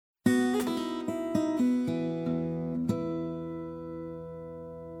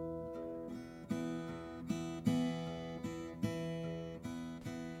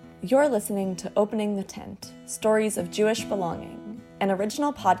You're listening to Opening the Tent, Stories of Jewish Belonging, an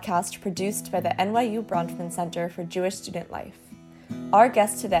original podcast produced by the NYU Bronfman Center for Jewish Student Life. Our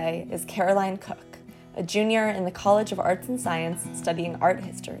guest today is Caroline Cook, a junior in the College of Arts and Science studying art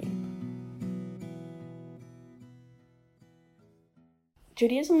history.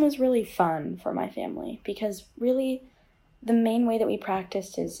 Judaism was really fun for my family because really the main way that we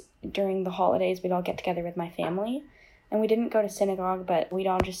practiced is during the holidays we'd all get together with my family. And we didn't go to synagogue, but we'd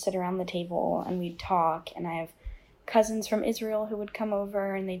all just sit around the table and we'd talk. And I have cousins from Israel who would come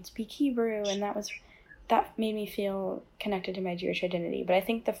over and they'd speak Hebrew. And that made me feel connected to my Jewish identity. But I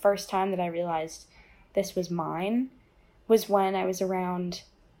think the first time that I realized this was mine was when I was around,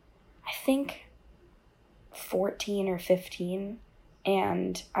 I think, 14 or 15.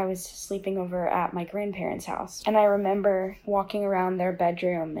 And I was sleeping over at my grandparents' house. And I remember walking around their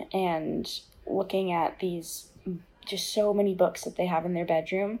bedroom and looking at these just so many books that they have in their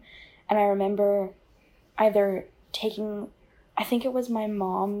bedroom. And I remember either taking, I think it was my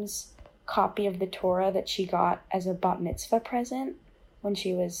mom's copy of the Torah that she got as a bat mitzvah present when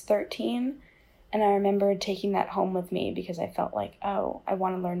she was 13. And I remember taking that home with me because I felt like, oh, I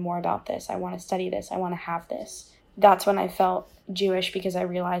want to learn more about this. I want to study this. I want to have this. That's when I felt Jewish because I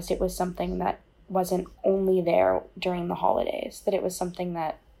realized it was something that wasn't only there during the holidays, that it was something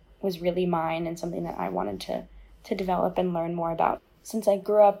that was really mine and something that I wanted to develop and learn more about. Since I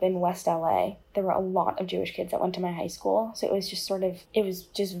grew up in West LA, there were a lot of Jewish kids that went to my high school. So it was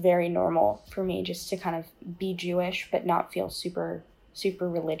just very normal for me just to kind of be Jewish, but not feel super, super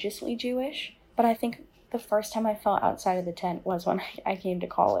religiously Jewish. But I think the first time I felt outside of the tent was when I came to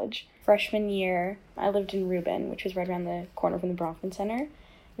college. Freshman year, I lived in Reuben, which was right around the corner from the Bronfman Center.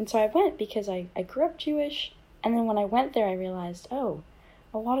 And so I went because I grew up Jewish. And then when I went there, I realized, oh,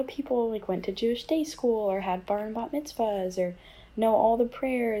 a lot of people went to Jewish day school or had bar and bat mitzvahs or know all the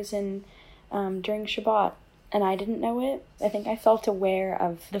prayers and during Shabbat. And I didn't know it. I think I felt aware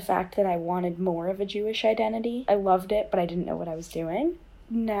of the fact that I wanted more of a Jewish identity. I loved it, but I didn't know what I was doing.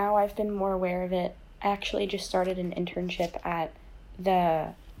 Now I've been more aware of it. I actually just started an internship at the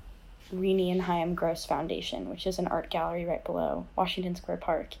Rini and Chaim Gross Foundation, which is an art gallery right below Washington Square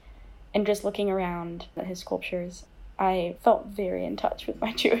Park. And just looking around at his sculptures, I felt very in touch with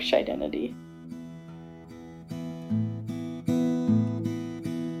my Jewish identity.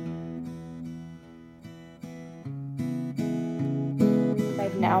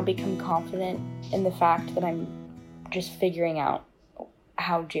 I've now become confident in the fact that I'm just figuring out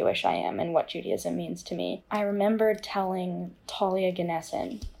how Jewish I am and what Judaism means to me. I remember telling Talia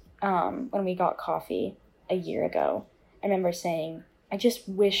Ganessen when we got coffee a year ago. I remember saying, I just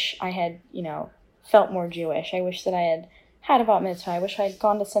wish I had, felt more Jewish. I wish that I had a bat mitzvah. I wish I had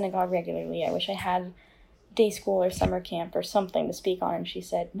gone to synagogue regularly. I wish I had day school or summer camp or something to speak on. And she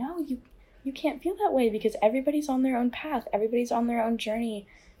said, no, you can't feel that way because everybody's on their own path. Everybody's on their own journey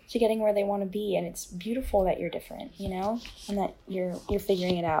to getting where they want to be. And it's beautiful that you're different, and that you're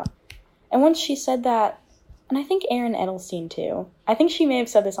figuring it out. And once she said that, and I think Erin Edelstein too, I think she may have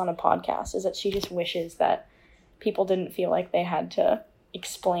said this on a podcast, is that she just wishes that people didn't feel like they had to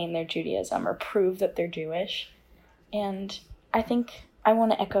explain their Judaism or prove that they're Jewish. And I think I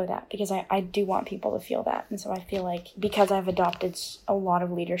want to echo that because I do want people to feel that. And so I feel like because I've adopted a lot of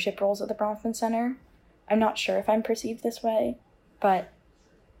leadership roles at the Bronfman Center, I'm not sure if I'm perceived this way, but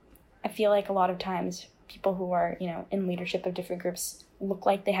I feel like a lot of times people who are, in leadership of different groups look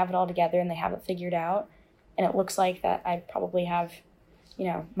like they have it all together and they have it figured out. And it looks like that I probably have,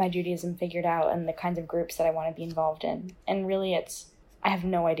 my Judaism figured out and the kinds of groups that I want to be involved in. And really I have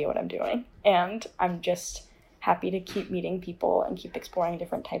no idea what I'm doing. And I'm just happy to keep meeting people and keep exploring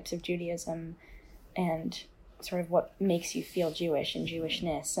different types of Judaism and sort of what makes you feel Jewish and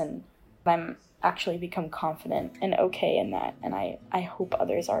Jewishness. And I'm actually become confident and okay in that. And I hope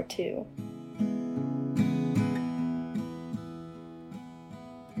others are too.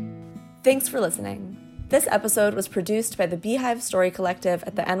 Thanks for listening. This episode was produced by the Beehive Story Collective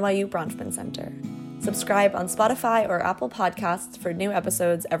at the NYU Bronfman Center. Subscribe on Spotify or Apple Podcasts for new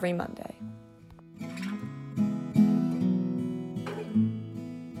episodes every Monday.